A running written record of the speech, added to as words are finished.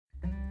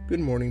Good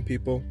morning,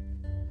 people.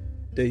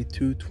 Day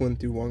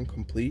 221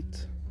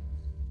 complete.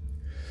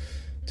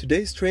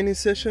 Today's training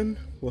session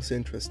was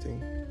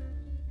interesting.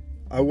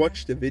 I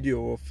watched a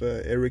video of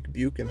Eric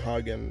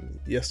Buchenhagen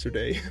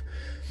yesterday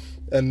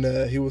and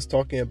he was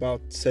talking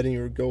about setting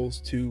your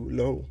goals too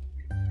low.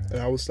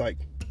 And I was like,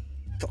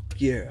 fuck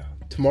yeah,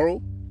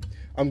 tomorrow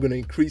I'm gonna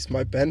increase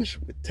my bench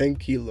with 10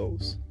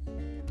 kilos.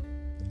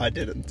 I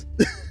didn't.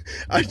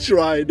 I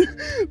tried,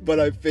 but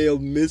I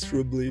failed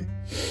miserably.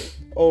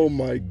 Oh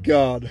my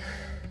god,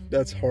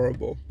 that's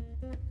horrible.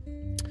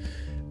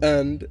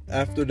 And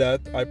after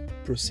that, I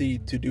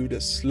proceed to do the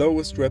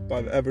slowest rep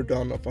I've ever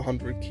done of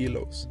 100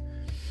 kilos.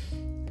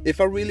 If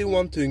I really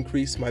want to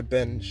increase my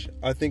bench,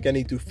 I think I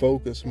need to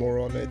focus more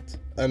on it.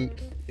 And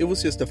it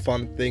was just a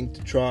fun thing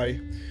to try.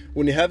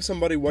 When you have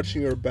somebody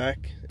watching your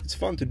back, it's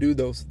fun to do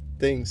those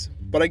things.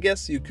 But I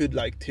guess you could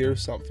tear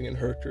something and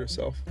hurt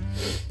yourself.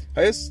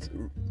 I just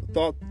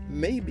thought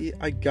maybe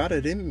I got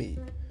it in me.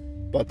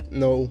 But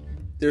no,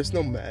 there's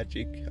no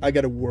magic. I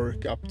gotta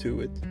work up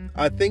to it.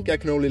 I think I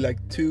can only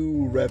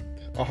 2 rep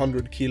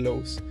 100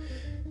 kilos.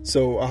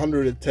 So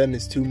 110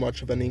 is too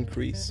much of an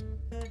increase.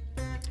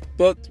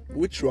 But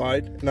we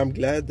tried, and I'm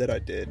glad that I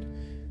did.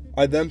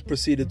 I then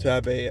proceeded to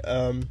have a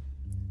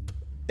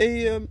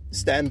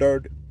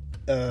standard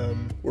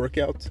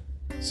workout.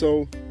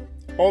 So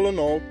all in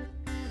all,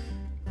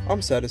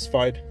 I'm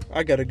satisfied.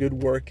 I got a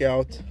good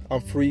workout.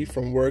 I'm free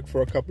from work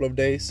for a couple of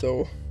days,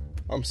 so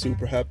I'm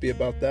super happy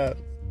about that.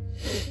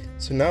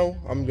 So now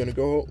I'm gonna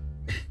go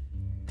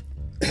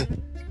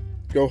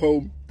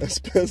home and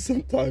spend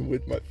some time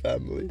with my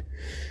family.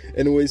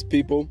 Anyways,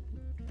 people,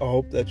 I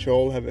hope that you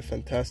all have a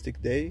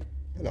fantastic day,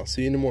 and I'll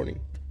see you in the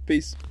morning.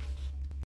 Peace.